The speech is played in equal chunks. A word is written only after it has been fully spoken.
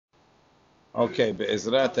Okay,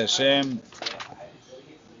 Be'ezrat Hashem,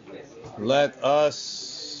 let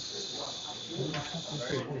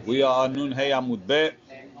we are on Nun Hey Amud Bet.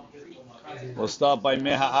 We'll start by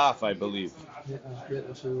Meha'af, I believe.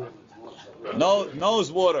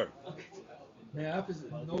 Nose water. Meha'af is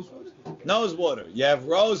nose water? Nose water. You have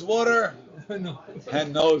rose water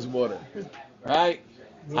and nose water. Right?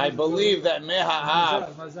 I believe that Meha'af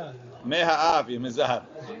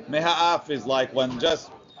is like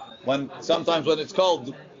when sometimes when it's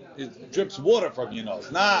cold, it drips water from your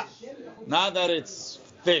nose. Not that it's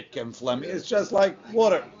thick and phlegmy. It's just like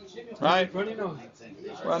water, right? Runny nose.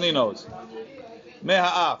 Runny nose.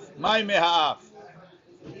 Meha'af. My Meha'af.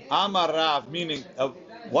 Amar Rav, meaning,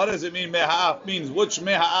 what does it mean Meha'af? Means which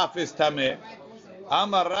Meha'af is Tameh?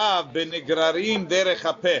 Amar Rav benigrarim derech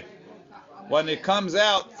hapeh. When it comes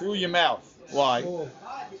out through your mouth. Why?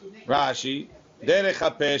 Rashi, derech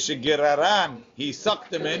hapeh shegiraran, he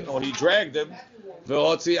sucked them in or he dragged them.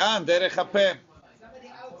 Ve'otzi'an derech hapeh.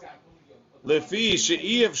 Lefi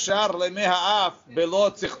she'i efshar lemeha'af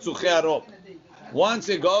belo tzictzuchei arok. Once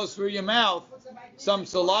it goes through your mouth, some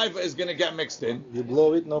saliva is going to get mixed in. You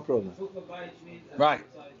blow it, no problem. Right.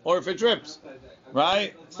 Or if it drips.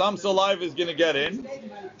 Right? Some saliva is going to get in.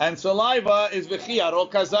 And saliva is v'chiyar or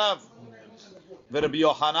kazav. V'Rabbi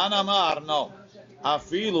Yochanan Amar, no.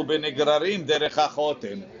 Afilu b'nigrarim derech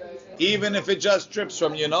hachotim. Even if it just drips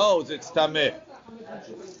from your nose, it's tameh.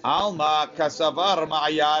 Alma kasavar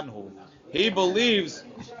ma'ayanhu. He believes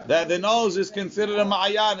that the nose is considered a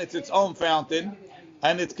ma'ayan. It's its own fountain.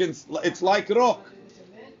 And it's like rock.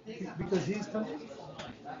 Because he's coming?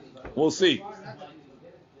 We'll see.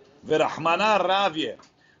 V'rahmana ravye.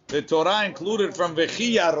 The Torah included from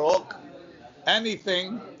v'chiya rock.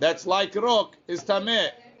 Anything that's like rock is tameh.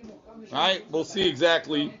 Right? We'll see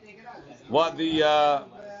exactly what we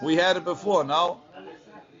had it before. No?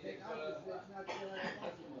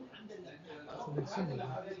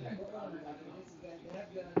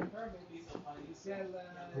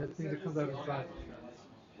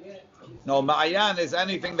 No, ma'ayan is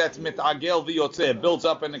anything that's mit'agel v'yotzeh, builds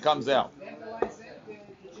up and it comes out.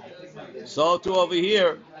 So too over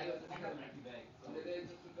here.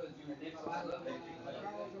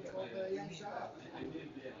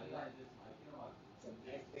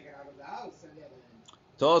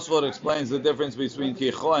 Tosfot explains the difference between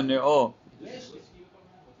kicho and ne'o.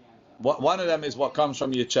 One of them is what comes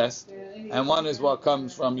from your chest, and one is what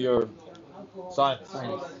comes from your sinus.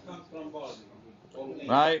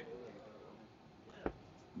 Right?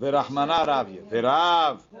 V'rahmana ravye.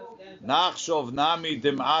 V'rav nachshov nami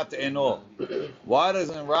dim'at eno. Why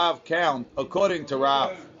doesn't Rav count, according to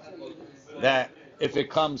Rav, that if it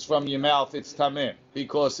comes from your mouth it's tameh?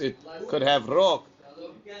 Because it could have rok.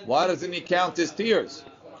 Why doesn't he count his tears?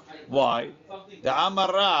 Why? The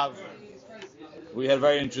Amar Rav, we had a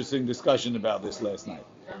very interesting discussion about this last night.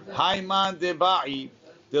 Hayman deba'i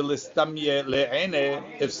delistamye le'ene.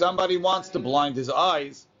 If somebody wants to blind his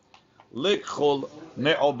eyes, likchul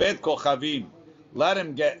me'obed kochavim. Let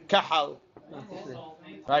him get kahal,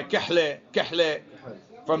 right? Kehle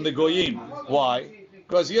from the goyim. Why?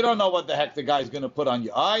 Because you don't know what the heck the guy's going to put on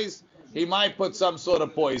your eyes. He might put some sort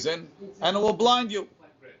of poison, and it will blind you.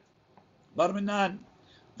 Barminan.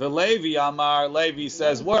 The Levi Amar, Levi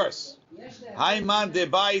says worse. Hayman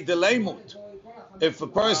debai delemut. If a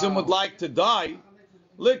person would like to die,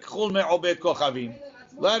 likchul me'obed kochavim.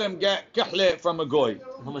 Let him get kahle from a goy.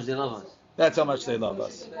 How much they love us. That's how much they love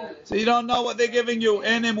us. So you don't know what they're giving you.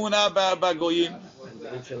 En emunah ba'goyim.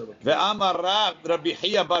 Ve'amar Rav Rabbi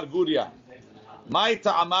Hiya bar Guria. My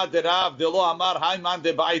ta'amad Rav delo amar hayman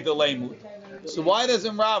debai delemut. So why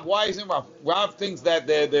isn't Rav? Rav thinks that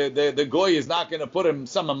the goy is not going to put him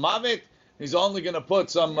some mavet. He's only going to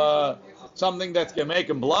put something that's going to make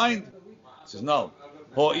him blind. He says no.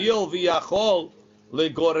 Ho'il v'yachol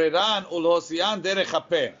legoreran ulhosian derech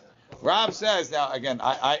hapeh. Rav says, now again,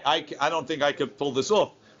 I don't think I could pull this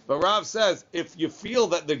off, but Rav says if you feel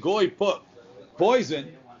that the goy put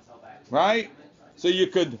poison, right? So you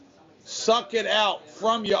could suck it out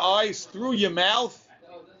from your eyes through your mouth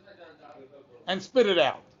and spit it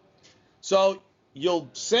out. So you'll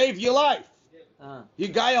save your life. Your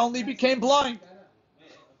guy only became blind.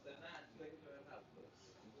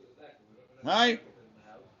 Right?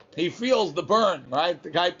 He feels the burn, right?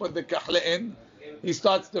 The guy put the kahle in. He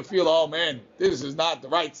starts to feel, oh man, this is not the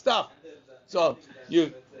right stuff. So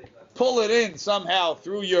you pull it in somehow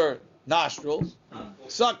through your nostrils,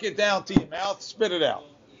 suck it down to your mouth, spit it out.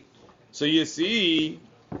 So you see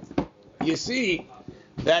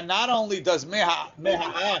that not only does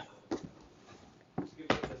meha'af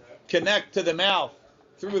connect to the mouth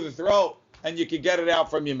through the throat, and you can get it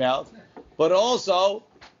out from your mouth, but also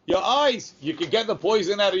your eyes. You could get the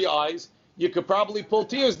poison out of your eyes. You could probably pull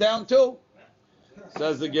tears down too.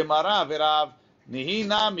 Says the Gemara, V'Rav, Nihi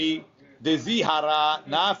Nami, Dezihara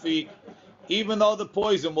Nafik, even though the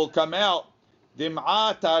poison will come out,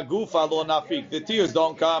 Dim'ata Gufa Lo Nafik, the tears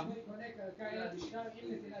don't come.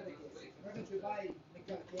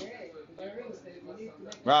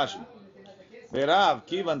 Rashi, V'Rav,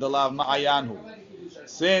 Kivan Delav Ma'ayanhu,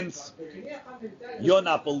 since you're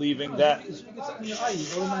not believing that,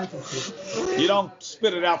 you don't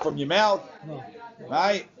spit it out from your mouth, No.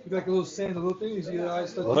 right? Like a little sand, a little thing, you see the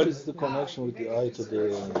eyes start. What is the connection with the eye to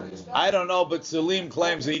the? I don't know, but Salim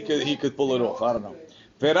claims he could pull it off. I don't know.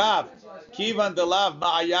 Verav, kivan delav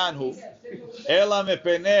ma'ayanhu, ela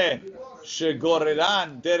mepene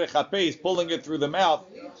shegoreran derech hapeh, he's pulling it through the mouth.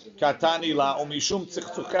 Katani la umishum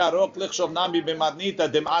tzchtzukei arok lichshov nami b'madnita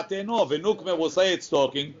dem'at eno, v'nukme will say it's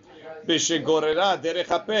talking b'shegorera derech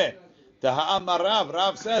hapeh. Ta'amar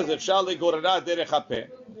Rav says if shali gorera derech hapeh.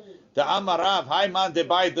 Ta'amar Rav, Hayman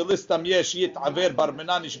debai delistam yesh yit'aver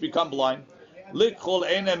barmenan ish become blind. Likchol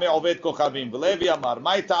ene me'oved kochavim. V'levi amar,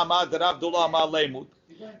 mai ta'amad Rav dulo amar leimut.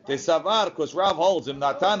 Tesavar, because Rav holds him,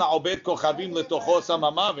 natana obed kochavim letocho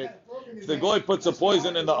samamavet. If the guy puts a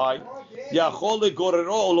poison in the eye, yachol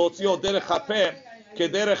legorero ulotzio derech hapeh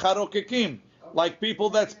kederech harokekim, like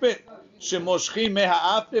people that spit. Shemoshchim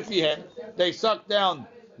meha'af lefihen, they suck down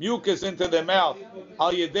mucus into their mouth,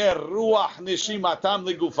 al yeder ruach nishimatam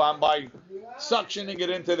ligufam, by suctioning it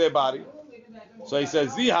into their body. So he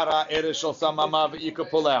says, zihara eresh shel samamav, you can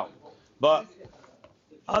pull out, but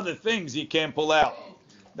other things you can't pull out.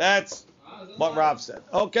 That's what Rav said.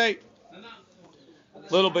 Okay,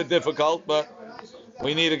 a little bit difficult, but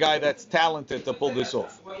we need a guy that's talented to pull this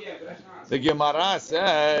off. The Gemara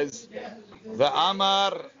says, the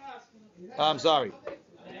Amar,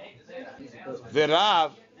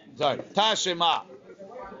 V'Rav, Tashema,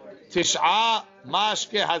 Tish'a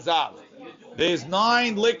Mashke Hazav. There's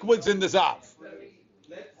 9 liquids in the Zav.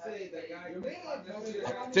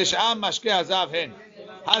 Tish'a Mashke Hazav Hen.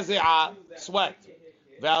 Hazi'a, sweat.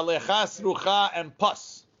 Ve'alecha Srucha, and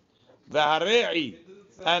pus. Ve'hare'i,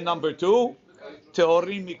 and number 2,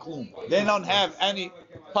 Tehorim Miklum. They don't have any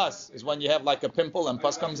pus, is when you have like a pimple and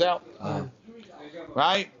pus comes out.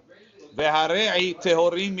 Right? Ve'hare'i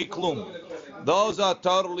Tehorim Miklum. Those are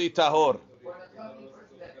totally tahor.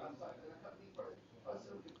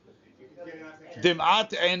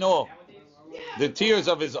 Dim'at eno, the tears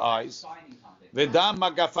of his eyes. V'dam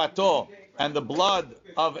magafato, and the blood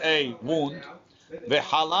of a wound.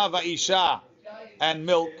 V'halav ha'isha, and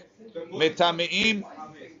milk. Metami'im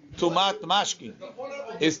tumat mashkin,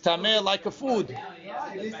 is tameh like a food.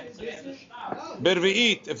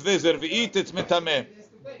 Bervi'it, if there's ervi'it, it's metameh.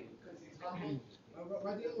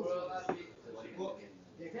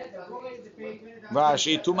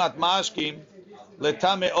 Rashi, tumat mashkim,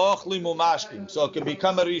 letame ochlim umashkim. So it can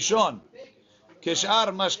become a rishon. Keshar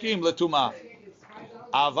mashkim letuma.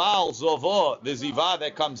 Aval zovo, the ziva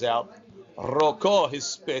that comes out. Roko, his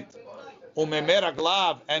spit. Umemer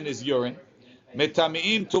aglav, and his urine.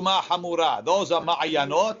 Metamiim tuma hamura. Those are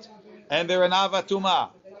ma'ayanot, and they're an avatuma.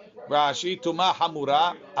 Rashi, tuma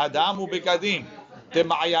hamura, adamu bekadim. The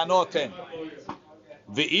ma'ayanoten.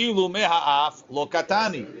 Ve'ilu meha'af lo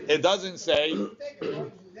katani. It doesn't say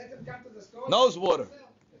nose water.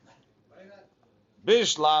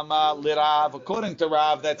 Bishlama lirav. According to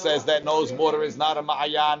Rav, that says that nose water is not a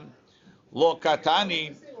ma'ayan. Lo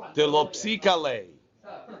katani de lo psikale.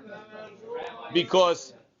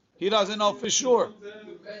 Because he doesn't know for sure.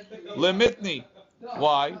 Limitni.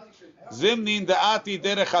 Why? Zimnin da'ati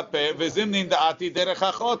derech hapeh ve'zimnin da'ati derech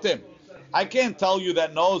hachotem. I can't tell you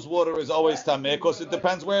that nose water is always tameh because it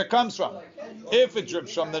depends where it comes from. If it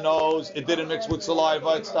drips from the nose, it didn't mix with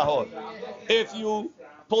saliva, it's tahor. If you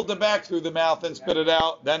pulled it back through the mouth and spit it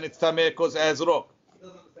out, then it's tameh because it has rok.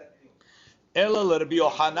 Ela Rabbi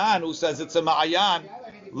Yohanan, who says it's a ma'ayan,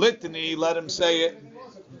 litni, let him say it.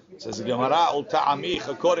 Says the Gemara, ul ta'amich,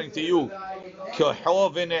 according to you,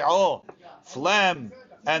 k'ho v'ne'o, phlegm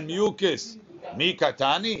and mucus,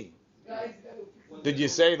 mikatani. Did you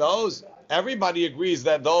say those? Everybody agrees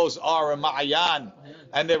that those are a ma'ayan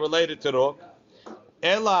and they're related to rok.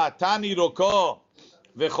 Ela tani roko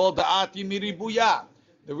v'chol da'ati miribuya.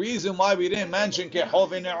 The reason why we didn't mention k'ho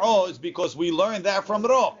v'ne'o is because we learned that from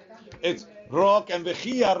rok. It's rok, and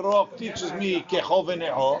v'chiyah rok teaches me k'ho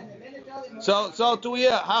v'ne'o. So to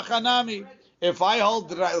here, hachanami. If I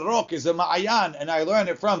hold rok is a ma'ayan and I learn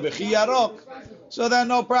it from v'chiyah rok, so then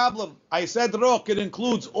no problem. I said rok, it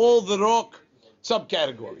includes all the rok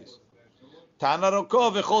subcategories. Tana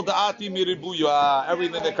roko v'chol da'ati miribuya,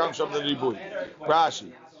 everything that comes from the ribuy.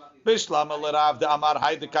 Rashi, Bishlama l'Rav de Amar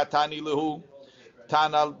Hayde Katani Lehu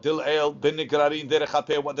Tana Dil'el Benigrarin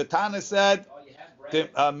Derechapeh. What the Tana said,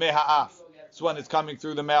 Meha'af. It's when it's coming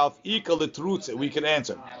through the mouth. Ika l'trutze. We can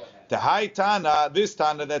answer. The Hay Tana, this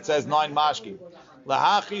Tana that says 9 mashkin.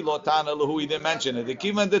 Lahachi lo Tana Lehu. He didn't mention it.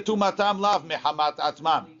 Even the Tumatam Lav Mehamat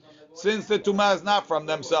Atman. Since the Tumah is not from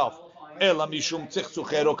themselves. Ela Mishum Tzich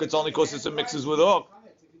Cherok. It's only because it mixes with Ok.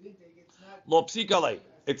 Lo Psikale.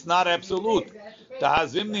 It's not absolute.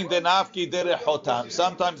 Sometimes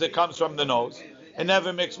it comes from the nose. It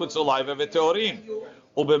never mixed with saliva.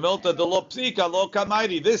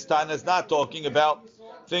 This time is not talking about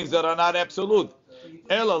things that are not absolute.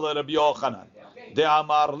 Why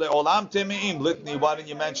didn't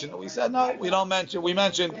you mention? We said no, we don't mention. We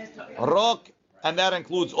mentioned rock, and that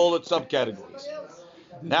includes all its subcategories.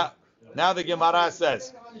 Now the Gemara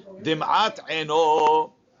says, Dim'at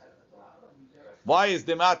eno. Why is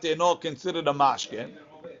Dimat Eno considered a mashke?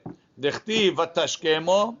 Dechtiv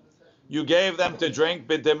vatashkemo, you gave them to drink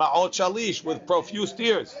b'dema'ot shalish, with profuse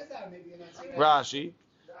tears. Rashi,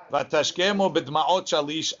 vatashkemo b'dema'ot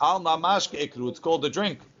shalish al mashke ikru. It's called a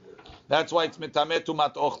drink. That's why it's mitameh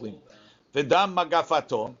tumat ochlin. V'dam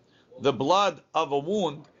magafato, the blood of a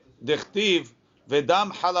wound. Dechtiv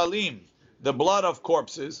v'dam halalim, the blood of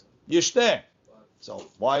corpses. Yishteh. So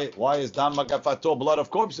why is dam magafato blood of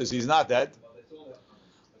corpses? He's not dead.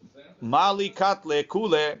 Mali katle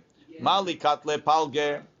kule, mali katle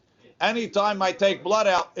palge. Anytime I take blood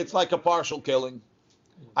out, it's like a partial killing.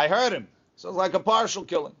 I heard him, so it's like a partial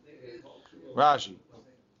killing. Rashi,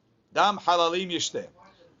 dam halalim yishteh.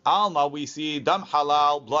 Alma, we see dam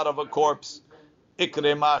halal, blood of a corpse,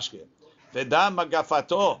 ikre mashke. Vedam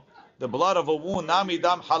magafato, the blood of a wound, nami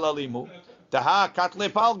dam halalimu, taha katle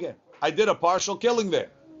palge. I did a partial killing there.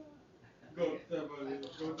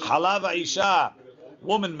 Halava isha,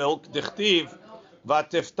 woman milk, dichtiv,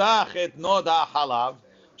 vatiftach et noda halav.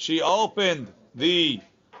 She opened the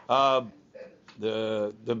what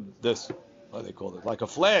do they call it? Like a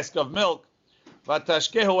flask of milk.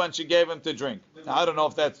 Vatashkehu, and she gave him to drink. Now, I don't know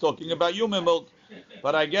if that's talking about human milk,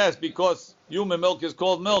 but I guess because human milk is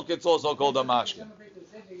called milk, it's also called a mashke.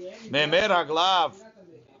 Me'mer aglav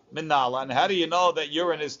minala. And how do you know that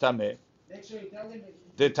urine is tameh?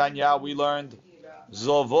 The Tanya, we learned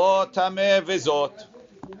zovo tameh vizot.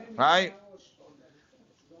 Right?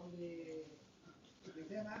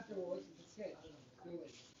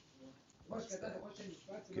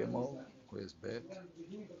 Gimel, where's Bet?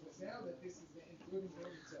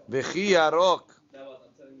 V'chi yarok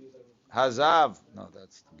hazav. No,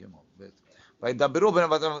 that's Gimel. Bet. V'yidabru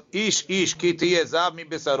b'nevatam ish ki tiyeh zav mi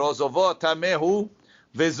b'saro zovo tamehu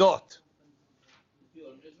vizot.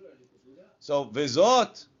 So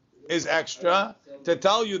vizot is extra to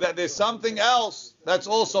tell you that there's something else that's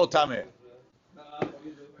also tameh.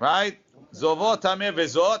 Right? Zovo tameh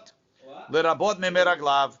vizot lerabot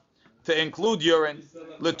memeraglav, to include urine,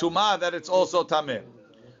 letuma, that it's also tameh.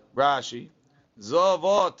 Rashi,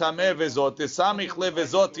 zovo tameh vizot tisamich le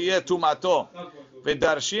vizot yeh tumato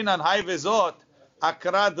v'darshinan hay vizot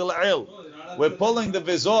akrad l'il. We're pulling the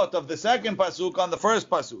vizot of the second pasuk on the first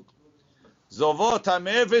pasuk. Zovo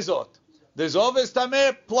tameh vizot. The zov is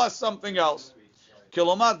tameh plus something else.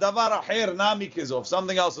 Kilomar davar aher nami kizov.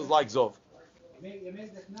 Something else is like zov.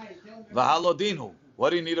 V'halodinu. What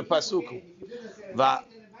do you need a pasuk?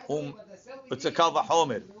 It's a kal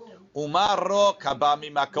v'chomer. Umaro kabami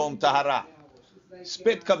makom tahara.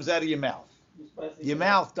 Spit comes out of your mouth. Your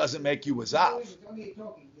mouth doesn't make you a zav.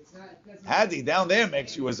 Hadi down there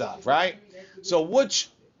makes you a zav, right? So which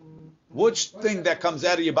thing that comes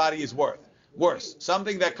out of your body is worse?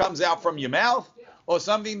 Something that comes out from your mouth, or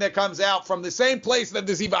something that comes out from the same place that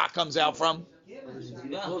the ziva comes out from?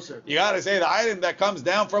 You got to say the item that comes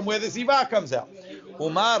down from where the ziva comes out.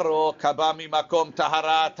 Umaro kabami makom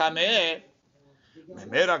tahara tameh.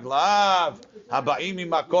 Memeraglav habaim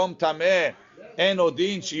makom tameh. En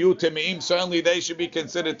odin shiyu temeim. Certainly they should be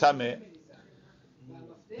considered tameh.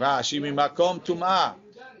 Rashi mimakom tuma.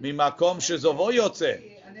 Mimakom shezovo yotze.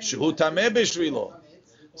 Shehu tameh b'shvilo.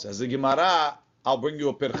 Says the Gemara, I'll bring you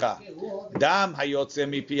a pircha. Dam hayotze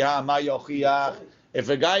mipiha ma yochiach. If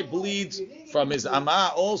a guy bleeds from his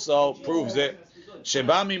ama, also proves it.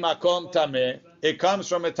 Sheba mimakom tameh. It comes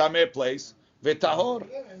from a tameh place. V'tahor.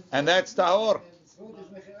 And that's tahor.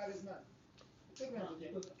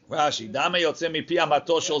 Rashi, dam hayotze mipiha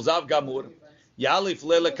mato shel zav gamur. Yalif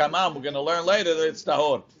lele kamam. We're going to learn later that it's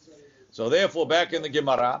tahor. So therefore, back in the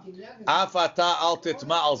Gemara, afata al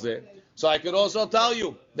titma al zeh. So I could also tell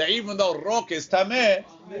you that even though rok is tameh,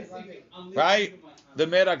 right, the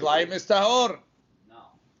meraglaim is tahor.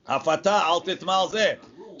 Afata al titma al zeh.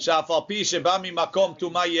 שאף על פי שבא ממקום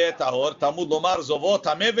טומאה יהיה טהור, תלמוד לומר זובו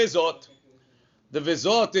טמא וזאת. The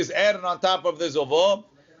vezot is added on top of the zovo,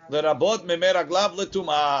 לרבות ממי רגליו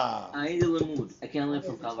לטומאה. I can't learn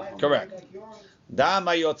from Kal V'chomer. Correct. Dam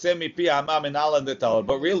hayotze mipi hama minala de tahor.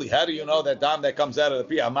 But really, how do you know that dam that comes out of the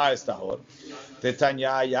pi hama is tahor?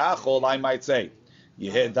 Tetanya yachol, I might say.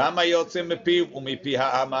 Yeh dam hayotze mipi umipi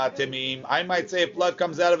hama temim. I might say if blood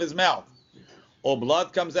comes out of his mouth, or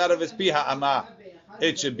blood comes out of his pi hama,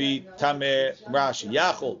 it should be tameh Rashi.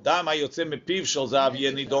 Yachol dam hayotze mipi shel zav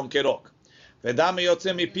yeh nidon kerok. V'dam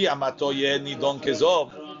hayotze mipi hamato yeh nidon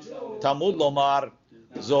kezov. Talmud lomar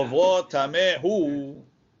zovo tameh hu.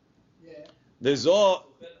 The zov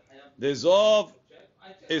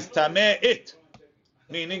is tameh it,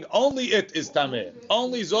 meaning only it is tameh.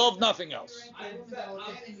 Only zov, nothing else.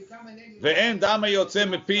 Ve'en dama yotze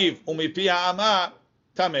mipiv umipi ha'ama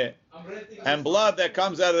tameh. And blood that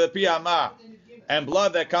comes out of the pi ha'ama and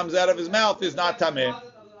blood that comes out of his mouth is not tameh.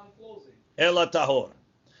 Ela tahor.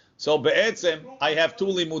 So be'etzem, I have two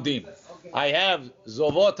limudim. I have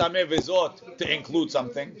zovot tameh v'zot to include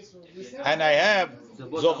something, and I have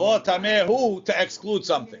zovot tameh hu to exclude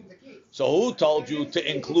something. So who told you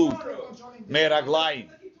to include meraglaim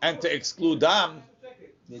and to exclude dam?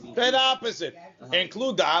 The opposite.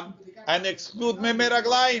 Include dam and exclude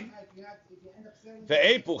meraglaim.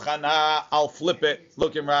 Ve'epuchana, I'll flip it.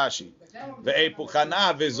 Look in Rashi.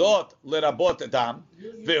 Ve'epuchana v'zot lerabot dam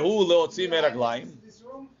ve'hu leotzi meraglaim.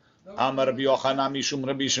 Amar Rabbi Yochanan mishum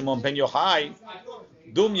Rabbi Shimon ben Yochai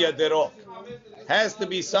dum yaderok. Has to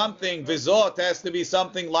be something, vizot has to be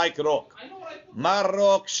something like rok.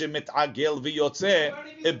 Marok shemitagel v'yotze,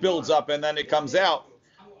 it builds up and then it comes out.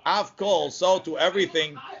 Avkol, so to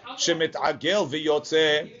everything shemitagel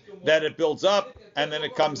v'yotze, that it builds up and then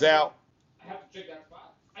it comes out.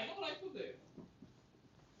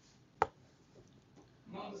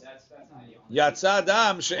 Yatsa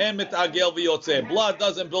dam she'en mitagel v'yotze. Blood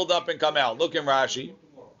doesn't build up and come out. Look in Rashi.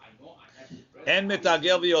 En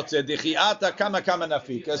mitagel v'yotze. Dichiata kama kama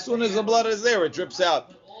nafik. As soon as the blood is there, it drips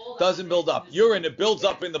out. Doesn't build up. Urine, it builds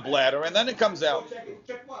up in the bladder and then it comes out.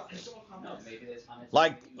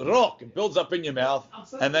 Like rok, it builds up in your mouth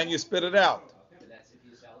and then you spit it out.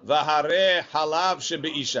 V'hareh halav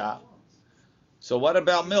shebeisha. So what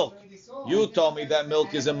about milk? You told me that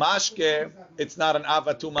milk is a mashke. It's not an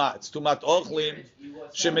avatuma. It's tumat ochlim.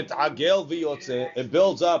 Shemitagel v'yotze. It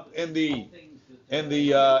builds up in the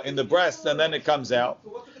breast and then it comes out.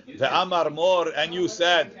 The amar mor, and you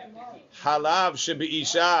said halav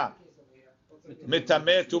shebeisha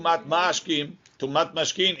mitameh tumat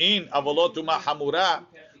mashkin in avolot tumat hamura.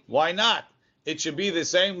 Why not? It should be the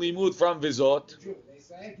same limud from vizot.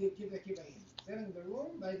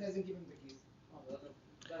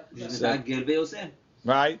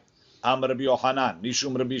 Right? Am Rabbi Yochanan,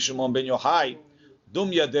 Nishum Rabbi Shimon ben Yochai,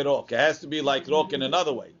 Dum yaderok. It has to be like rok in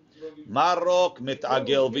another way. Marok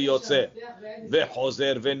mitagel v'yotze,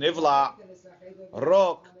 v'chozer v'nivla.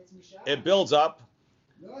 Rok, it builds up,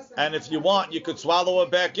 and if you want, you could swallow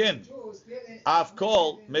it back in.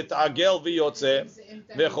 Avkol mitagel v'yotze,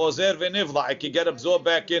 v'chozer v'nivla. It can get absorbed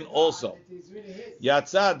back in also.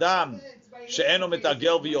 Yatsa dam she'eno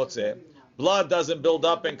mitagel v'yotze. Blood doesn't build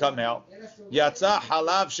up and come out. Yatsa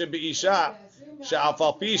halav shebeisha she'af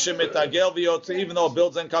al pi shemitagel v'yotze, even though it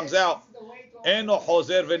builds and comes out. Eno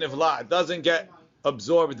chozer v'nivla. It doesn't get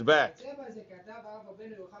absorbed back.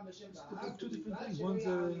 Two different things. One's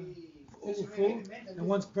overflow and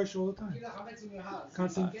one's pressure all the time.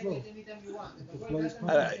 Constant flow.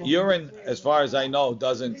 Urine, as far as I know,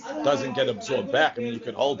 doesn't get absorbed back. I mean, you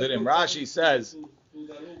could hold it in. Rashi says,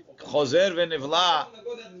 chozer v'nivla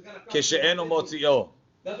כשאינו מוציאו.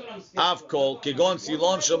 אף כל, כגון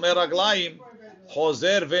סילון שומר רגליים,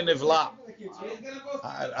 חוזר ונבלע.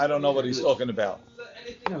 I don't know what he's talking about.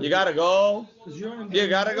 You gotta go. You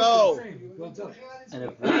gotta go.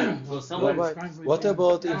 What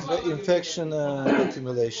about infection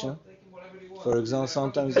accumulation? For example,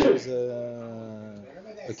 sometimes there's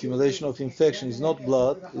accumulation of infection. It's not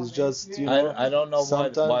blood. It's just, I don't know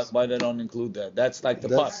why they don't include that. That's like the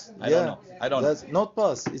pus. I don't know. That's not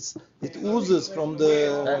pus. It oozes from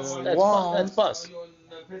the wound. That's pus.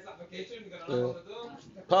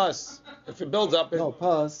 Pus. If it builds up, no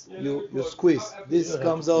pus. You squeeze. This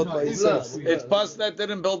comes out by itself. It's pus that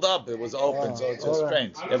didn't build up. It was open, so it's just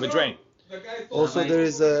drains. You have a drain. Also, there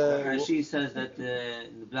is a. She says that the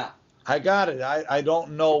black. I got it. I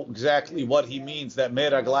don't know exactly what he means that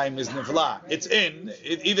meraglaim is nivla. It's in.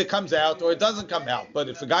 It either comes out or it doesn't come out. But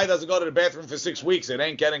if the guy doesn't go to the bathroom for 6 weeks, it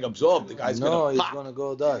ain't getting absorbed. The guy's gonna pop. He's gonna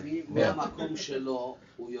go die. מהמקום שלו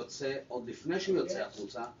הוא יוצא, עוד לפני שהוא יוצא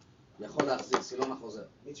החוצה, יכול להחזיר סילון החוזר.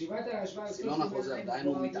 סילון החוזר,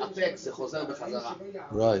 דהיינו מתאפק, זה חוזר בחזרה.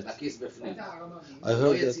 Right. לכיס בפנים. I לא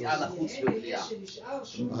heard that. יציאה לחוץ בבליעה.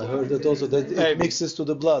 I heard that also that it mixes to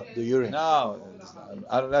the blood, the urine. No,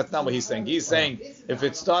 that's not what he's saying. He's saying if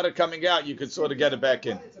it started coming out, you could sort of get it back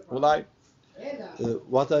in. Ulai?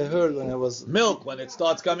 What I heard when I was Milk, when it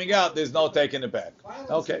starts coming out, there's no taking it back.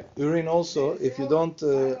 Okay. urine also, if you don't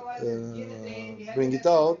bring it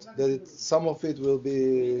out, some of it will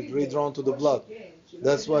be redrawn to the blood.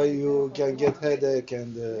 That's why you can get headache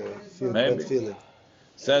and feel Maybe. bad feeling.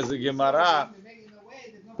 Says the Gemara,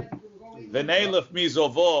 V'neilef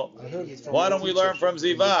mizovo. I heard it from Why the don't we teacher learn from in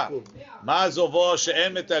the Ziva? school. Ma zovo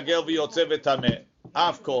she'en metagel v'yotze v'tameh.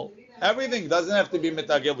 Afkol. Everything doesn't have to be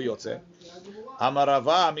metagel v'yotze.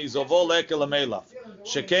 Amarava mizovo lekel amelaf.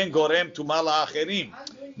 Sheken gorem tuma la'acherim.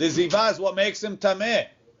 The Ziva is what makes him tameh.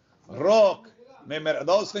 Rok.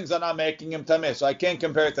 Those things are not making him tameh, so I can't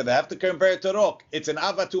compare it to that. I have to compare it to rok. It's an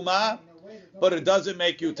avatuma, but it doesn't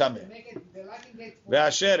make you tameh.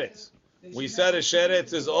 Ve'asheretz. We said a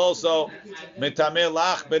sheretz is also metameh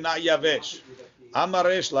lach benat yavesh.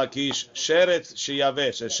 Amaresh lakish sheretz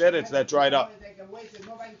sheyavesh. A sheretz that dried up.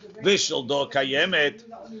 Vishal do kayemet,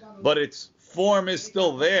 but its form is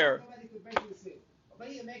still there.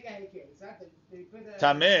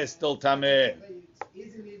 Tameh is still tameh.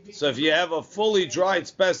 So if you have a fully dried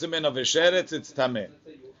specimen of a sheretz, it's tameh.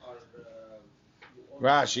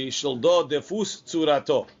 Rashi shaldo defus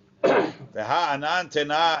tzurato. V'ha'anan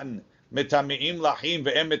tena'an metami'im lachim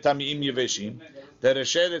ve'em metami'im yeveshim. That a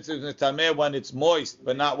sheretz is metameh when it's moist,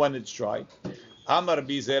 but not when it's dry. Amar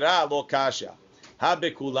bizera lo kasha. Ha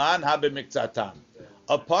bekulan, ha b'miktzatan.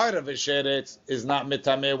 A part of a sheretz is not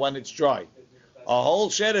metameh when it's dry. A whole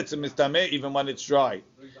sheretz is metameh even when it's dry.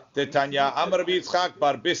 Tetanya Amar Rabbi Yitzchak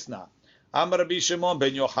bar Bisna. Amar Rabbi Shimon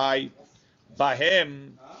ben Yochai.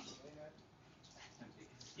 Bahem.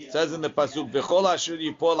 It says in the pasuk, "V'chol asher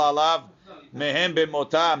yipol alav mehem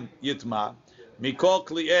b'motam yitma mikol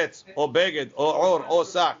kli etz o beged o or o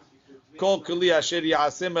sak kol kli asher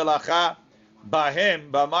ya'aseh melacha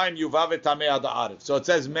bahem b'mayim yuvav etamei ad ha'aretz." So it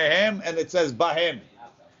says mehem and it says bahem,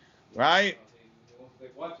 right?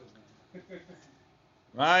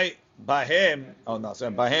 Right? Bahem. Oh no,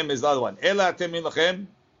 sorry. Bahem is the other one. Ela atem ilachem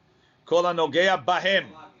kol hanogea bahem.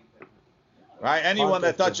 Right? Anyone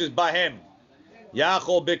that touches bahem.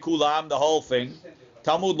 Yachol bekulam, the whole thing.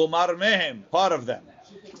 Talmud lomar mehem, part of them.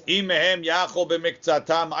 I mehem yachol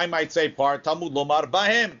b'mikzatam, I might say part. Talmud lomar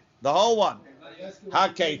bahem, the whole one.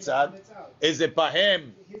 Ha-ketzad, is it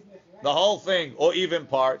bahem, the whole thing, or even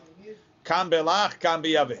part? Kam belach, kam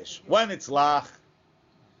biyavesh. When it's lach,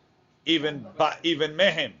 even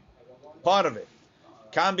mehem, part of it.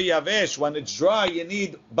 Kam biyavesh, when it's dry, you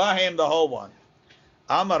need bahem, the whole one.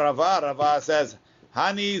 Amar Rava says,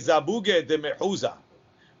 Hani zabuge de mehuza.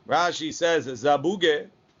 Rashi says zabuge.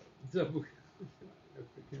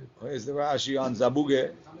 Where's the Rashi on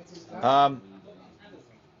zabuge?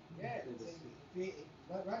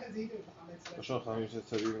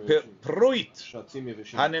 Pruit.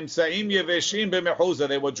 Hanimsaim yeveshim b'mehuza.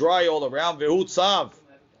 They were dry all around. V'hu tzav.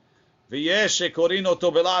 V'yesh shekorin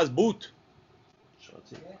oto belaz but.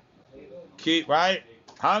 Right?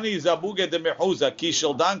 Hani zabuge de mehuza. Ki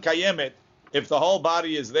shildan kayemet. If the whole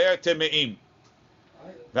body is there, temeim.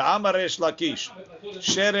 Ve'amar Resh Lakish,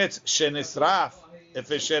 sheretz shenisraf.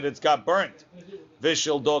 If a sheretz got burnt,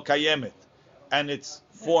 v'shildo kayemet, and its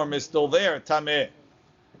form is still there, tameh.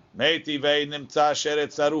 Meiti ve'nimtza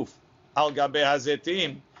sheretz saruf al gabe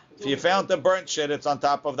hazetim. If you found the burnt sheretz on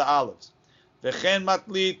top of the olives, v'chen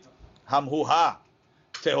matlit hamhuha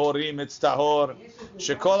tehorim, it's tahor.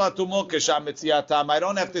 Shekol atumo kesham mitziatam. I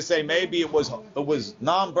don't have to say maybe it was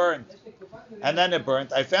non-burnt. And then it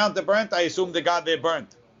burnt. I found the burnt. I assume the God they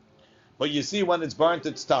burnt. But you see, when it's burnt,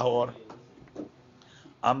 it's tahor.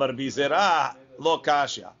 Amar bizera lo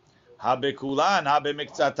kasha. Habekulan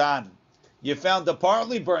habemiktzatan. You found the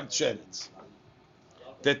partly burnt sheretz.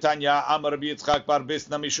 Tetanya Amar Rabbi Yitzchak bar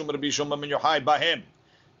Bisna mishum Rabbi Shimon ben Yochai bahem.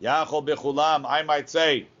 Yachol bechulam. I might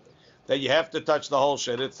say that you have to touch the whole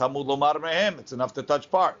sheretz. Hamud lomar mehem. It's enough to touch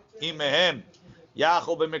part. Imehem.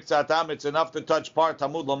 Yachol bemikzatam. It's enough to touch part.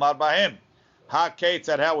 Hamud lomar bahem.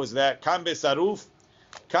 Ha-ketzad, how is that? Kam besaruf,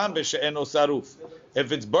 kam beshe'eno saruf.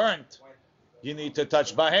 If it's burnt, you need to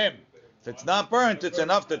touch bahem. If it's not burnt, it's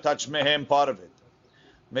enough to touch mehem, part of it.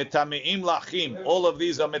 Metameim lachim, all of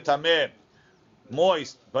these are metameh,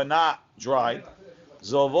 moist but not dried.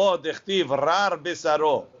 Zovo dechtiv rar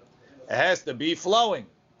besaro. It has to be flowing,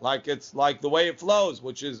 like the way it flows,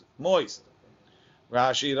 which is moist.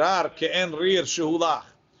 Rashi rar ke'en rir shehulach.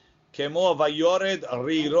 Kemo vayored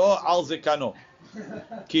riro al zekano.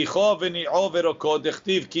 Ki cho v'ni'o v'roko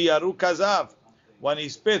dechtiv ki yaru kazav. When he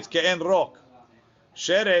spits, ke'en rok.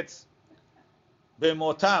 Sheretz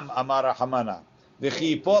b'motam amar Hamana.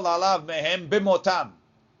 V'chi yipol alav mehem b'motam.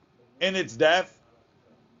 In its death,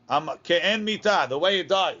 ke'en mita, the way it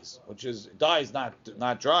dies, which is dies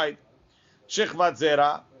not dried. Shichvat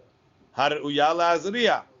zera har'uya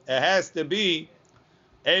la'azriya. It has to be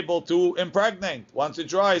able to impregnate. Once it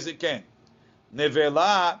dries, it can.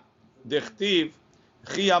 Nevela dechtiv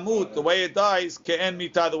chiyamut, the way it dies, ke'en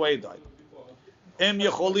mita, the way it died. Im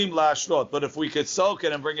yecholim la'ashrot, but if we could soak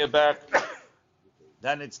it and bring it back,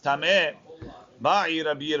 then it's tameh. Ma'i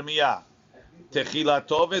Rabbi Yirmiyah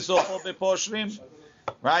techilato v'sofo beposhrim.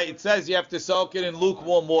 Right? It says you have to soak it in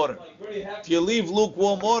lukewarm water. If you leave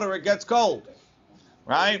lukewarm water, it gets cold.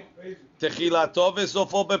 Right? Techilato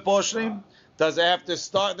v'sofo beposhrim. Does it have to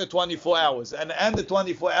start the 24 hours and end the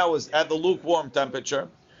 24 hours at the lukewarm temperature?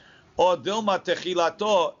 Or dilma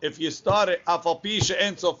techilato, if you start it afal pi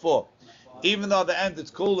she'en sofo, even though at the end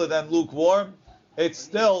it's cooler than lukewarm, it's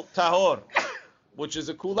still tahor, which is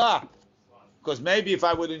a kula. Because maybe if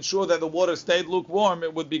I would ensure that the water stayed lukewarm,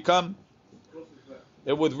 it would rehydrate.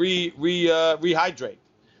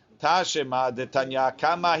 Tashema detanya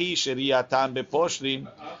kamahi sheriatan beposhrim.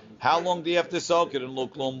 How long do you have to soak it in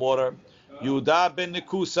lukewarm water? Yuda ben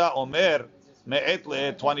Nikusa Omer me'et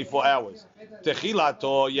le 24 hours.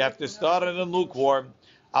 Techilato, you have to start it in lukewarm.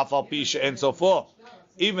 Afal pi she'en sofo.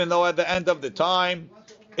 Even though at the end of the time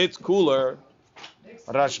it's cooler.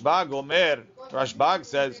 Rashbag Omer. Rashbag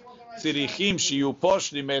says, Tzirichim shiyu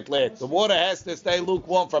poshrim me'et le. The water has to stay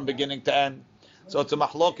lukewarm from beginning to end. So it's a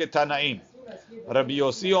mahloket tanaim. Rabbi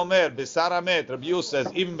Yossi Omer besar hamet. Rabbi Yossi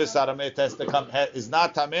says even besar hamet has to come is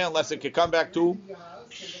not tameh unless it can come back to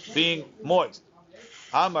being moist.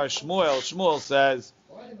 Amar Shmuel. Shmuel says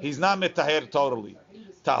he's not metaher totally.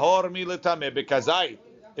 Tahor miletameh bekazait.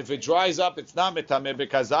 If it dries up, it's not metameh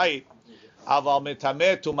bekazait. Aval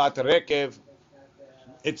metameh tumat rekev.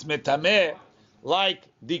 It's metameh like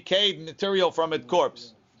decayed material from its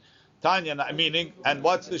corpse. Tanya, meaning, and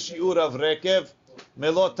what's the shiur of rekev?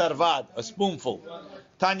 Melot tarvad, a spoonful.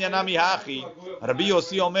 Tanya nami hachi. Rabbi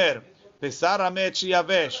Yossi Omer besar hamet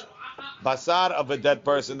shiyavesh. Basar of a dead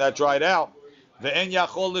person that dried out, ve'en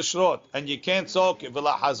yachol lishrot, and you can't soak it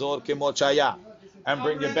v'la hazor kemot shaya, and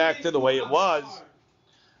bring it back to the way it was.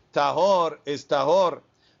 Tahor is tahor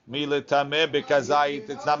miletameh bekazait.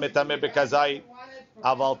 It's not metameh bekazait.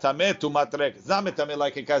 Aval tameh tu matrek. It's not metameh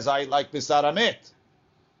like a kazait, like bisar hamet.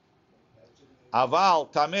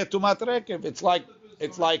 Aval tameh tu matrek.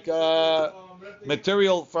 It's like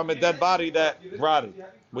material from a dead body that rotted,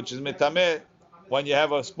 which is metameh when you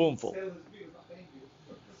have a spoonful.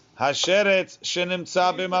 Hasheretz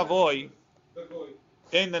shenimtza b'mavoy,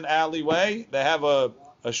 in an alleyway, they have a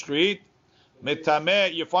street.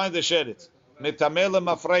 Mitameh, you find the sheretz. Mitameh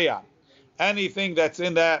lemafreya. Anything that's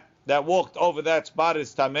in that walked over that spot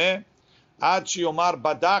is tameh. Ad shiomar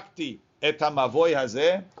badakti et hamavoy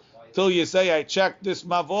hazeh, till you say I checked this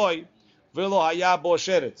mavoy, v'lo haya bo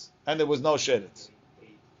sheretz, and there was no sheretz.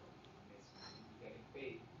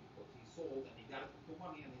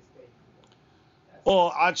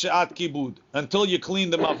 Or ad she'at kibud, until you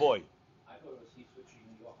clean the mavoy.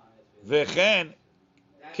 V'chen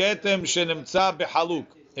ketem shenimtza b'haluk.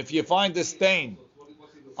 If you find a stain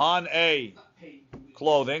on a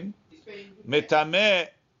clothing, mitameh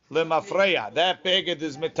lemafreya. That beged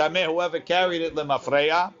is mitameh, whoever carried it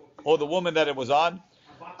lemafreya, or the woman that it was on.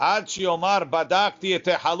 Ad shiomar badakti et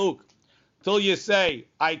haluk. Till you say,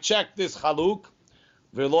 I checked this haluk,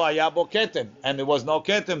 v'lo haya bo ketem, and there was no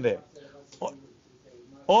ketem there.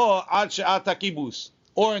 Or ad she'ata kibus,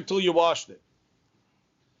 or until you washed it.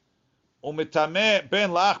 Umitameh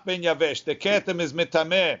ben lach ben yavesh. The ketem is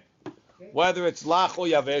mitameh, whether it's lach or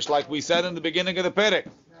yavesh, like we said in the beginning of the perek.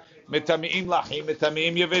 Mitamiim lachim,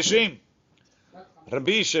 mitamiim yaveshim.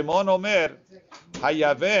 Rabbi Shimon Omer,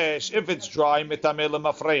 hayavesh, if it's dry, mitameh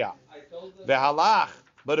lemafreya. Vehalach,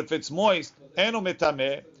 but if it's moist, eno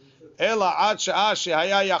mitameh, ela ad she'ah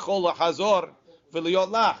shehaya yachol lachazor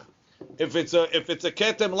v'liyot lach. If it's a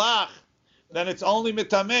ketem lach, then it's only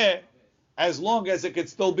mitameh as long as it could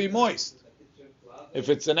still be moist. If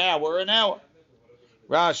it's an hour.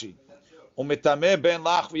 Rashi, umitameh ben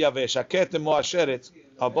lach v'yavesh. Haketem u'asheretz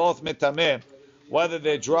are both mitameh, whether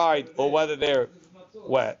they're dried or whether they're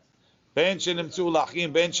wet. Ben shenimtzu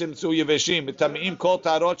lachim, ben shenimtzu yaveshim. Mitameim kol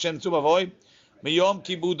tarot shenimtzu mavoy miyom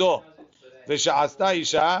kibudo. V'sha'asta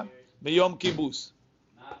isha miyom kibus.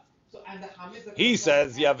 He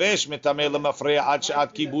says, Yavesh mitameh lemafreya ad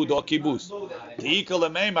she'at kibud or kibus. Te'ika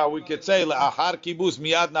lemeimar, we could say, le'achar kibus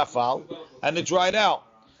miyad nafal, and it dried out.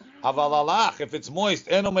 Aval if it's moist,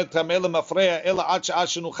 eno metameh lemafreya ela ad she'ad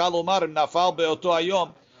shenuchal lomar im nafal beoto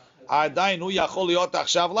hayom, adayin hu yachol liot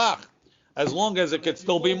achshav lach, as long as it could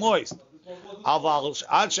still be moist. Aval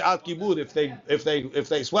ad she'ad kibud, if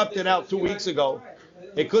they swept it out 2 weeks ago,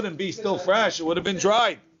 it couldn't be still fresh. It would have been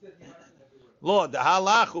dried. Lord, the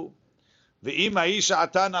halachu, the ima isha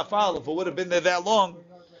ata nafal. If it would have been there that long,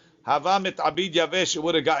 hava mit abid yavesh, it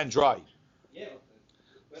would have gotten dry.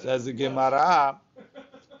 Says the Gemara.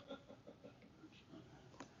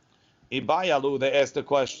 Ibayalu, they asked the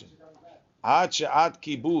question. Ad she'ad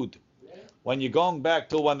kibud, when you're going back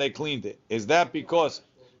to when they cleaned it, is that because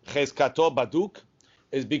chezkato baduk?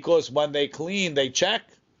 Is because when they clean, they check?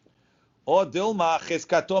 Or dilma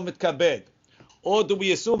chezkato mitkabed? Or do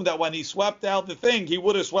we assume that when he swept out the thing, he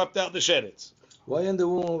would have swept out the sheretz? Why in the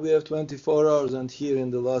womb we have 24 hours and here in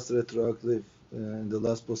the last retroactive, in the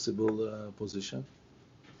last possible position?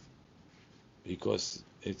 Because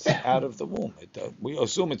it's out of the womb. We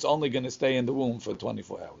assume it's only going to stay in the womb for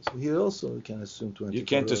 24 hours. Here also we can assume 24 You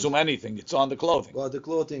can't hours. assume anything. It's on the clothing. But the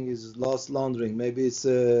clothing is last laundering. Maybe it's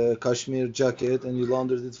a cashmere jacket and you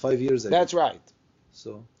laundered it 5 years ago. That's right.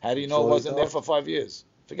 So how do you know it wasn't there for 5 years?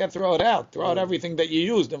 Forget throw it out. Throw out everything that you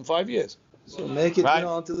used in 5 years. So make it right?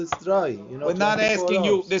 Until it's dry. We're not asking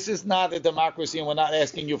you. This is not a democracy, and we're not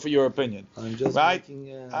asking you for your opinion. I'm just right?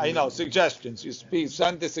 making. I know suggestions. You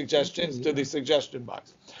send the suggestions to the suggestion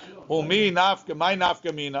box. Umi nafka, my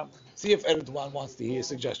nafka mina. See if Erdogan wants to hear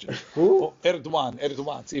suggestions. Who? Erdogan.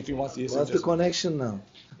 See if he wants to hear suggestions. What's the connection now?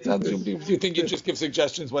 You think you just give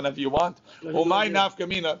suggestions whenever you want? My nafka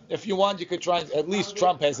mina. If you want, you could try. At least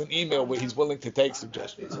Trump has an email where he's willing to take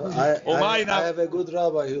suggestions. I have a good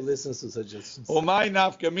rabbi who listens to suggestions. My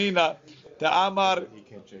nafka mina. The Amar.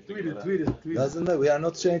 Tweet it. Doesn't it? We are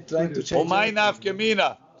not trying to change. Umay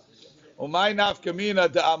nafka mina.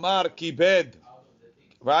 The Amar kibed.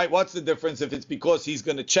 Right? What's the difference if it's because he's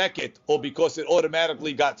going to check it or because it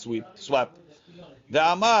automatically got swept?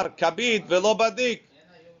 The Amar kabid velo badik.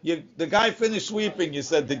 The guy finished sweeping. You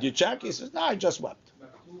said, "Did you check?" He says, "No, I just swept."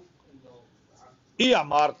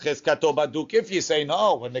 If you say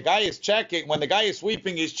no, when the guy is checking, when the guy is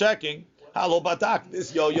sweeping, he's checking. Halo badak.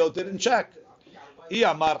 This yo didn't check.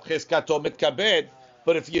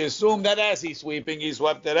 But if you assume that as he's sweeping, he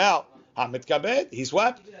swept it out. Hamitkabed, he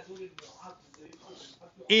swept.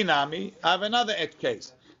 Inami, I have another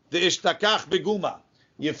case. The ishtakach beguma.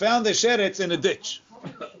 You found the sheretz in a ditch.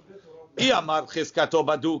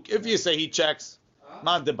 If you say he checks,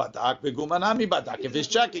 man de badak beguma nami badak. If he's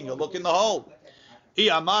checking, you look in the hole.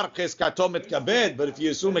 But if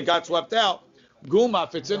you assume it got swept out, guma,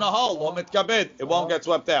 if it's in a hole, it won't get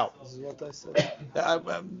swept out. This is what I said.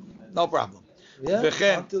 No problem. Yeah,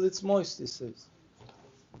 until it's moist, he says.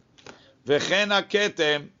 V'chen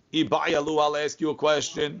haketem, Ibayalu, I'll ask you a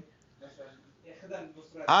question.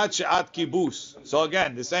 Ad she'at kibus. So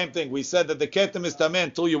again, the same thing. We said that the ketem is tameh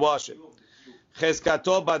until you wash it.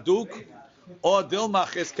 Chezkato baduk, or dilma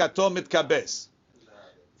chezkato mitkabes.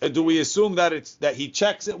 Do we assume that he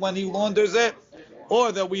checks it when he launders it,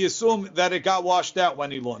 or that we assume that it got washed out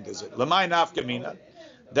when he launders it? L'may nafka mina.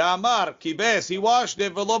 The Amar kibes, he washed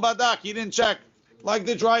it v'lo badak, he didn't check. Like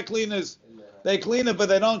the dry cleaners, they clean it, but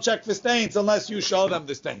they don't check for stains unless you show them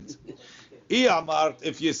the stains. Amar,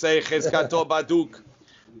 if you say chezkato baduk,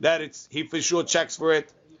 that he for sure checks for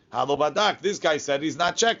it. Halo badak, this guy said he's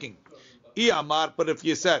not checking. Amar, but if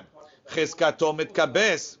you said chezkato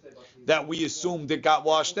mitkabes, that we assumed it got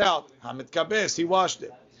washed out. Hamitkabes, he washed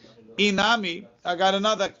it. Inami, I got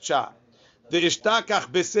another shot. The ishtakach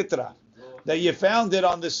besitra, that you found it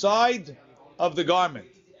on the side of the garment.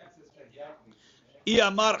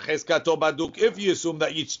 Iyamar chezkato baduk, if you assume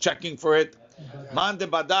that he's checking for it. Man de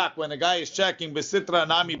badak, when a guy is checking, besitra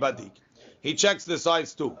nami badik, he checks the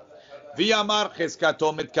sides too. V'yamar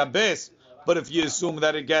chezkato mitkabes, but if you assume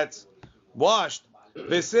that it gets washed,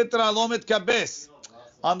 besitra lo mitkabes,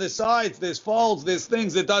 on the sides there's folds, there's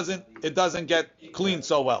things, it doesn't get cleaned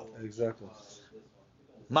so well. Exactly.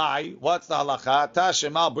 What's the halacha?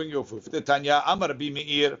 Tashem, I'll bring you a proof. Tanya Amar bi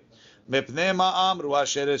Meir, mepnei ma'amru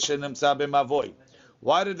asheret shenimtza b'mavoy.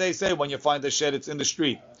 Why did they say when you find the sheretz in the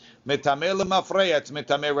street? Metameh lemafreya, it's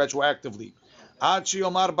metameh retroactively. Ad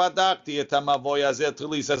she'omar badakti et hamavoy hazeh,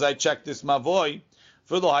 till he says I checked this mavoy,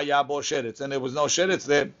 v'lo haya bo sheretz, and there was no sheretz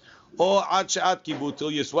there. Or ad she'at kibu, till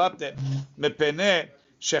you swept it. Mepeneh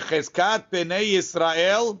shechezkat penei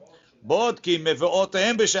Yisrael bodki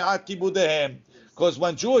meve'otehem b'she'at kibudehem. Because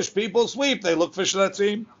when Jewish people sweep, they look for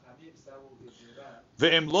shretzim.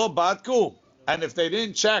 Ve'im lo badku, and if they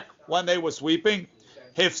didn't check when they were sweeping,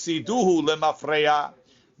 hifsiduhu lemafreya,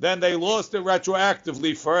 then they lost it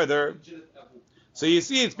retroactively further. So you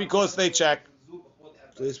see, it's because they check.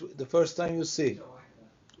 So it's the first time you see.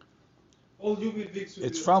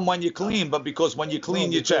 It's from when you clean, but because when you clean,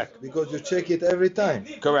 No, you check. Because you check it every time.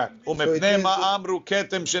 Correct.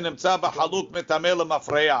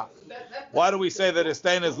 Why do we say that a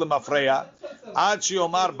stain is lemafreya? Ad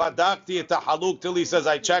she'omar badakti et haluk till he says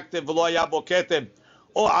I checked it v'lo haya bo ketem,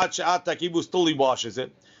 or ad she'at takibus till he washes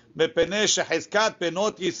it. Mepenei shechizkat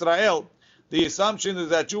benot Yisrael. The assumption is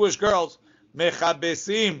that Jewish girls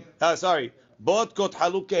mechabesim. Bot kot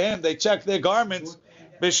halukehem. They check their garments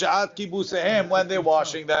b'she'at kibusehem when they're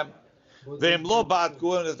washing them. V'im lo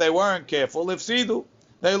batku, and if they weren't careful, ifsidu,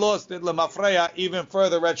 they lost it lemafreya even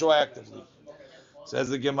further retroactively. Says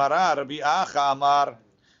the Gemara, Rabbi Acha Amar.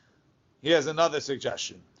 Here's another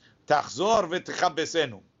suggestion. Tachzor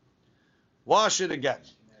v'tchabesenu. Wash it again.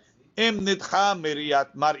 Im nidcha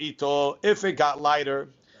miriyat marito. If it got lighter,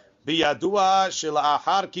 biyadua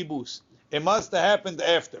shila'achar kibus. It must have happened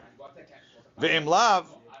after. V'im lav.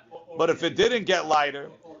 But if it didn't get lighter,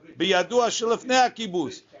 biyadua shilafnei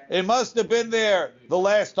kibus. It must have been there the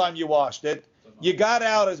last time you washed it. You got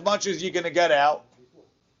out as much as you're going to get out.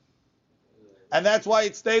 And that's why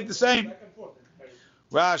it stayed the same.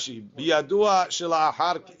 Rashi, biyadua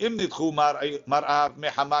shela'achar im nidchu mar'av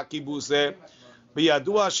mehama kibuse,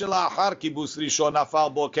 biyadua shela'achar kibus rishon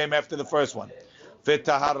nafal bo came after the first one.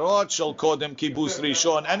 V'taharot shel kodem kibus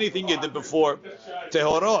rishon, anything you did before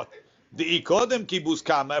tehorot. The ikodem kibus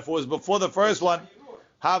kama, if it was before the first one,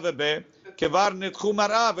 havebe kevar nidchu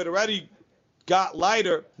mar'av, it already got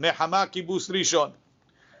lighter mehama kibus rishon.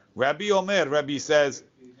 Rabbi says,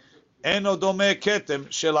 Eno dome ketem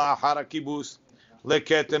shela ahara kibus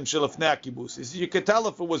leketem shelafnei kibus. You could tell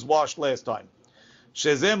if it was washed last time.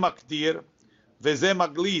 Sheze makdir veze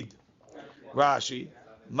maglid. Rashi,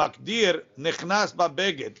 makdir nichnas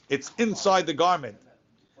babeged. It's inside the garment.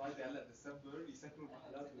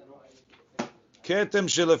 Ketem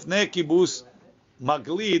shelafnei kibus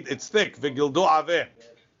maglid. It's thick. Vegildo aveh.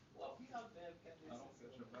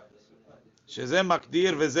 Sheze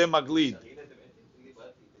makdir veze maglid.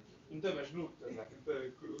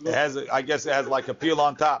 It has, I guess, it has like a peel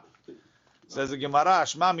on top. Says the Gemara,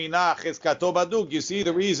 Shma mina chizkato baduk. You see,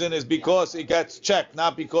 the reason is because it gets checked,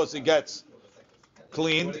 not because it gets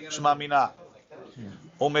cleaned. Shma mina.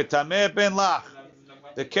 Umetameh ben lach.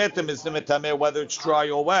 The ketem is the metameh, whether it's dry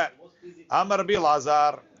or wet. Amar Rabbi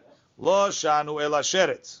Elazar, lo shanu ela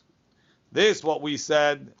sheretz. This what we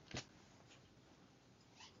said.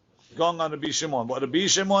 Going on Rabbi Shimon. What Rabbi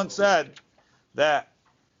Shimon said, that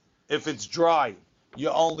if it's dry, you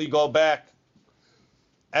only go back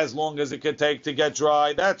as long as it could take to get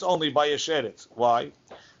dry. That's only by a sheretz. Why?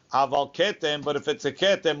 Aval ketem, but if it's a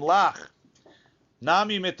ketem lach,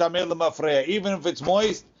 nami metameh lemafreya. Even if it's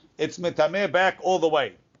moist, it's metameh back all the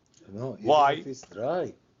way. No, even Why? if it's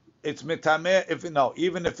dry. It's metameh,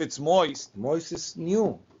 even if it's moist. Moist is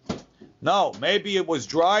new. No, maybe it was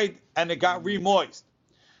dried and it got re-moist.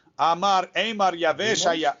 Amar Eimar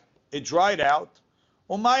Yavesh, it dried out.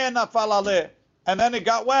 Umaya nafal aleh, and then it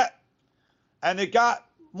got wet, and it got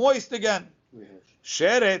moist again.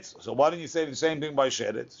 Sheretz. So why didn't you say the same thing by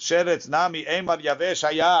sheretz? Sheretz nami emar yavesh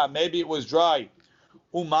haya. Maybe it was dry.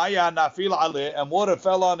 Umaya nafil aleh, and water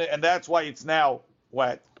fell on it, and that's why it's now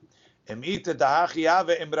wet. Emita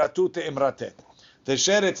dahachiyave imratute imratet. The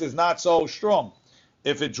sheretz is not so strong.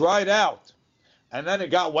 If it dried out, and then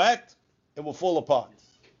it got wet, it will fall apart.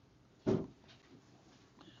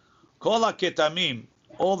 Kol ketamim.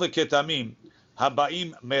 All the ketamim,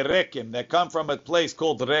 habaim merekem, that come from a place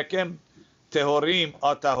called rekem, tehorim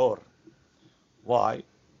atahor. Why?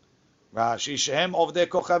 Rashi shehem ovdei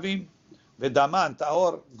kochavim, v'daman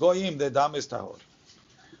tahor, goyim, the dam is tahor.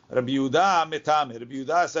 Rabbi Yehuda metame. Rabbi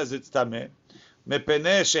Yehuda says it's tameh.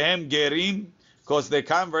 Mepeneh shehem gerim, because they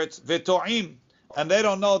converts, v'to'im, and they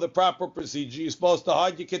don't know the proper procedure. You're supposed to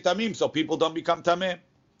hide your ketamim so people don't become tameh.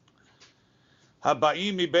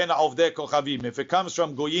 Habaim mi ben avdei kochavim. If it comes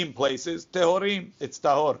from goyim places, tehorim, it's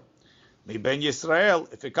tahor. Mi ben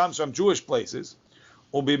Yisrael, if it comes from Jewish places,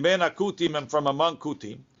 ubi ben akutim, and from among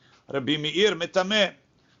kutim, Rabbi Meir metameh.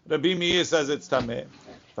 Rabbi Meir says it's tameh.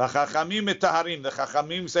 V'chachamim metaharim. The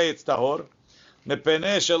chachamim say it's tahor.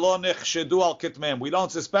 Mepeneh shelo nechshedu al kitmem. We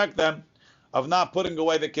don't suspect them of not putting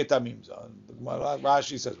away the ketamim.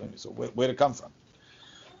 Rashi says, so where'd it come from?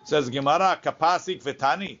 Says Gemara, kapasik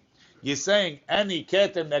v'tani. You're saying any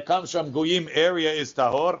ketem that comes from Goyim area is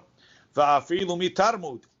tahor, va'afilu mi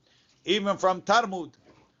Tarmud, even from Tarmud,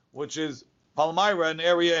 which is Palmyra, an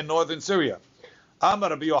area in northern Syria. Amar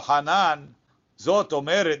Rabbi Yohanan, zot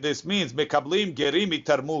omeret, this means mekablim gerim mi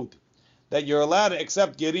Tarmud, that you're allowed to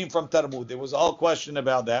accept gerim from Tarmud. There was a whole question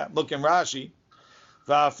about that. Look in Rashi,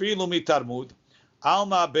 Va'afilu mitarmud.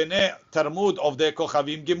 Alma bene tarmud of the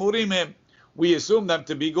kochavim gemurim hem. We assume them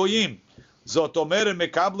to be goyim. Zot omer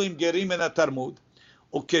mekablim gerim in a tarmud.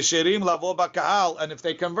 Ukesherim lavo bakahal. And if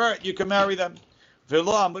they convert, you can marry them.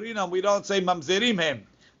 Velo amrinam, we don't say mamzerim hem.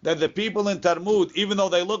 That the people in Talmud, even though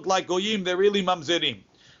they look like goyim, they're really mamzerim.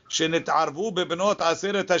 Shenit'arvu bebenot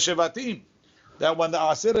aseret hashevatim. That when the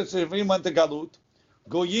aseret hashevatim went to Galut,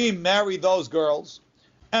 goyim marry those girls,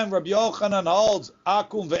 and Rabbi Yochanan holds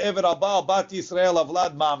akum ve'ever abal bat Yisrael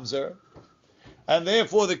avlad mamzer, and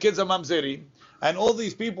therefore the kids are mamzerim, and all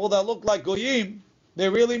these people that look like goyim, they're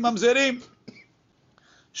really mamzerim.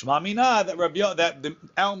 Shma mina that the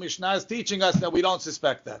Al Mishnah is teaching us that we don't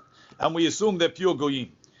suspect that, and we assume they're pure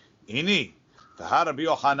goyim. Ini, the Rabbi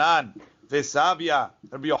Yochanan, Vesavia,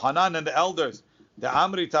 Rabbi Yochanan and the elders, the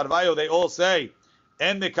Amri Tarvayo, they all say,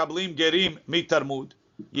 En mekablim gerim mitarmud.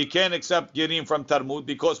 You can't accept gerim from Talmud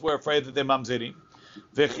because we're afraid that they're mamzerim.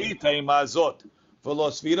 V'chitei mazot, v'lo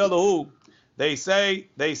sfira lahu. They say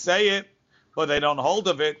it, but they don't hold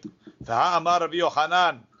of it. V'ha'amar Rabbi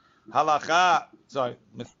Yochanan, halacha,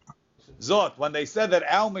 zot, when they said that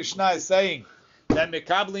Al Mishnah is saying that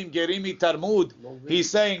mekablim gerim mitarmud, he's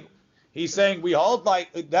saying we hold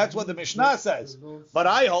like that's what the Mishnah says, but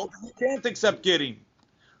I hold you can't accept gerim.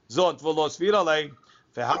 Zot v'lo sfira lahu.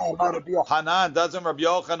 Rabbi Yochanan, doesn't Rabbi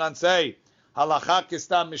Yochanan say halacha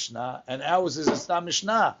kistam Mishnah, and ours is a stam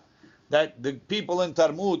Mishnah that the people in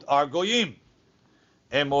Talmud are goyim.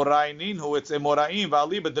 Emorainin, who it's emoraim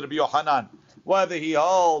v'alibad Rabbi Yochanan, whether he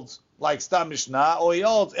holds like stam Mishnah or he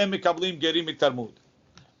holds emikablim gerim Talmud.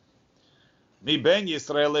 Mi ben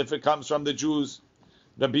Yisrael, if it comes from the Jews,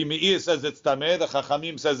 Rabbi Meir says it's tameh, the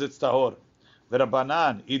Chachamim says it's tahor. The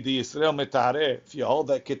Rabbanan, idi Yisrael metahare, if you hold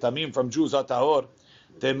that ketamim from Jews are tahor.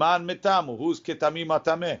 Teman metamu. Who's ketamim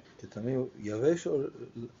atameh? Ketamim yavesh or?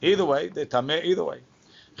 Either way, they tameh either way.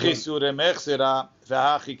 Chisure mechsera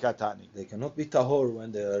v'hachi katani. They cannot be tahor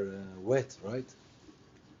when they are wet, right?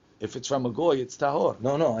 If it's from a goy, it's tahor.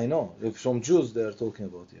 No, I know. If from Jews they are talking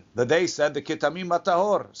about here. But they said the ketamim are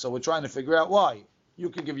tahor, so we're trying to figure out why. You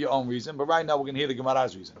can give your own reason, but right now we're going to hear the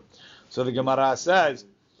Gemara's reason. So the Gemara says,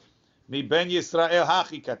 Mi ben Yisrael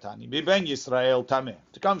hachi katani. Mi ben Yisrael tameh.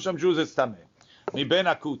 If it comes from Jews, it's tameh. Mi ben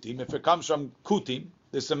akutim, if it comes from Kutim,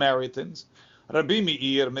 the Samaritans, Rabbi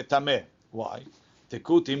Meir metameh. Why? The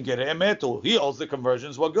Kutim gerei metu. He holds the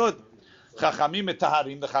conversions were good. Chachamim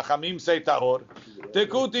metaharim, the Chachamim say tahor. The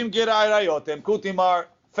Kutim gerei rayotem. Kutim are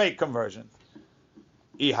fake conversion.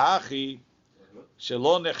 Ihachi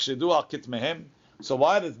shelo nechshedu al kitmehem. So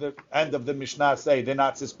why does the end of the Mishnah say they're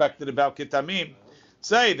not suspected about kitamim?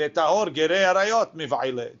 Say the tahor gerei rayot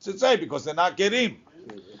miv'ile. It's to say because they're not gerim.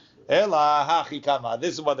 Ela hachi kama.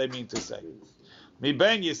 This is what they mean to say. Mi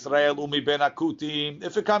ben Yisrael u mi ben akutim.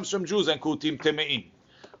 If it comes from Jews and kutim temeim.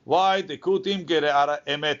 Why the kutim gerei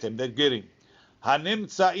emetem? They're gerim.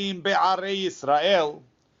 Hanimtzaim be'arei Yisrael.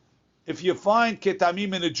 If you find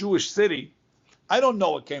ketamim in a Jewish city, I don't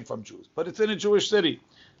know it came from Jews, but it's in a Jewish city.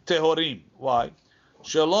 Tehorim. Why?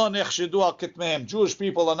 Shelo nechshedu al kitmehem. Jewish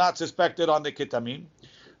people are not suspected on the ketamim.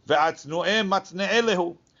 Ve'atznu'em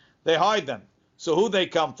matne'elehu. They hide them. So who they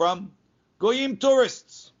come from? Goyim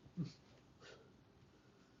tourists.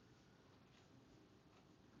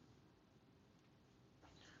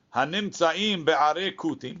 Hanimtzaim be'arei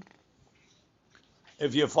kutim.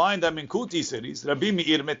 If you find them in Kuti cities, Rabbi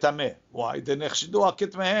Meir metameh. Why? The nechshedu al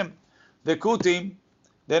kitmehem. The Kutim,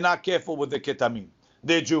 they're not careful with the ketamim.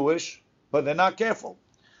 They're Jewish, but they're not careful.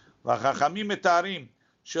 V'chachamim metarim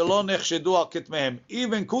shelo nechshedu al kitmehem.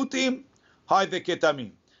 Even Kutim hide the ketamim.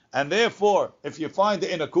 And therefore, if you find it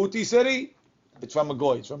in a Kuti city, it's from a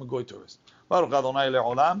goy. It's from a goy tourist. Baruch Adonai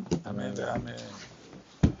le'olam. Amen. Amen.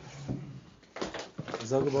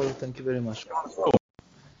 Zagabal, thank you very much.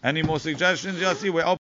 Any more suggestions? Yossi, we're open.